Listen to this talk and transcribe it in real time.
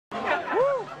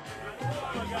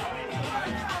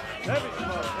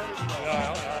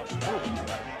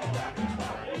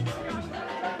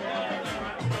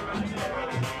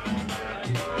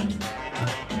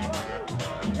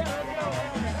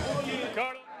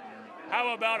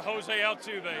How about Jose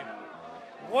Altuve?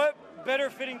 What better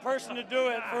fitting person to do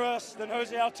it for us than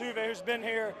Jose Altuve, who's been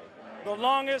here the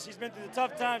longest. He's been through the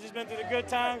tough times, he's been through the good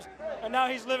times, and now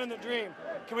he's living the dream.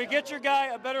 Can we get your guy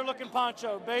a better looking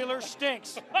poncho? Baylor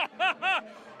stinks.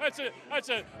 That's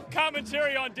a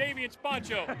commentary on Damian's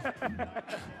poncho.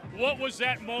 What was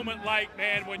that moment like,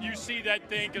 man, when you see that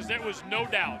thing? Because there was no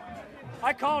doubt.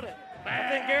 I called it.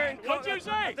 What'd you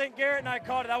say? I think Garrett and I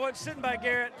called it. I wasn't sitting by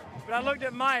Garrett, but I looked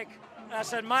at Mike and I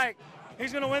said, Mike,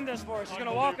 he's going to win this for us. He's going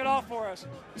to walk it off for us.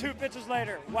 2 pitches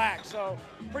later, whack. So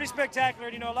pretty spectacular.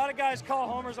 You know, a lot of guys call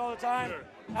homers all the time. Sure.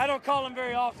 I don't call them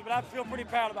very often, but I feel pretty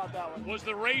proud about that one. Was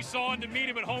the race on to meet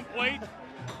him at home plate?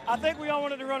 I think we all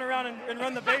wanted to run around and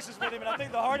run the bases with him, and I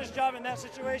think the hardest job in that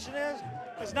situation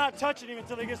is not touching him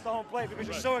until he gets to home plate because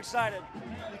you're so excited.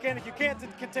 You can't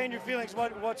contain your feelings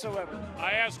whatsoever.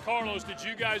 I asked Carlos, did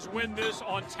you guys win this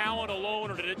on talent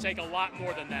alone, or did it take a lot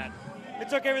more than that? It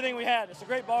took everything we had. It's a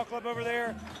great ball club over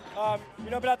there, you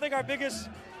know. But I think our biggest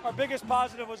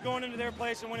positive was going into their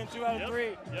place and winning 2 out of 3.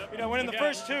 Yep. You know, winning the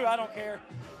first 2, I don't care.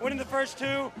 Winning the first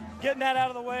 2, getting that out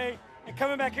of the way, and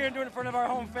coming back here and doing it in front of our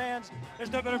home fans.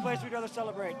 There's no better place we'd rather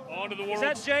celebrate. On to the world. Is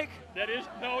that Jake? That is.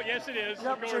 No, yes it is.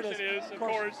 Yep, of course it is. Of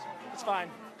course. It's fine.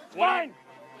 It's What fine.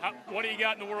 What do you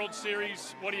got in the World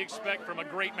Series? What do you expect from a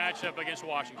great matchup against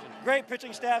Washington? Great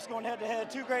pitching staffs going head-to-head.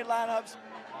 2 great lineups.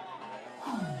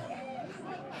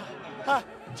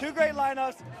 2 great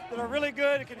lineups that are really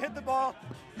good and can hit the ball.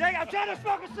 Dang, I'm trying to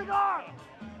smoke a cigar!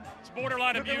 It's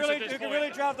borderline abuse at this point. You can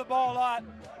really drive the ball a lot.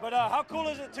 But how cool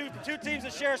is it, two teams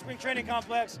that share a spring training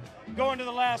complex going to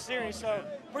the last series? So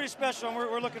pretty special, and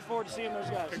we're looking forward to seeing those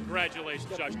guys.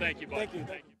 Congratulations, Josh. Thank you, buddy. Thank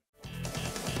you.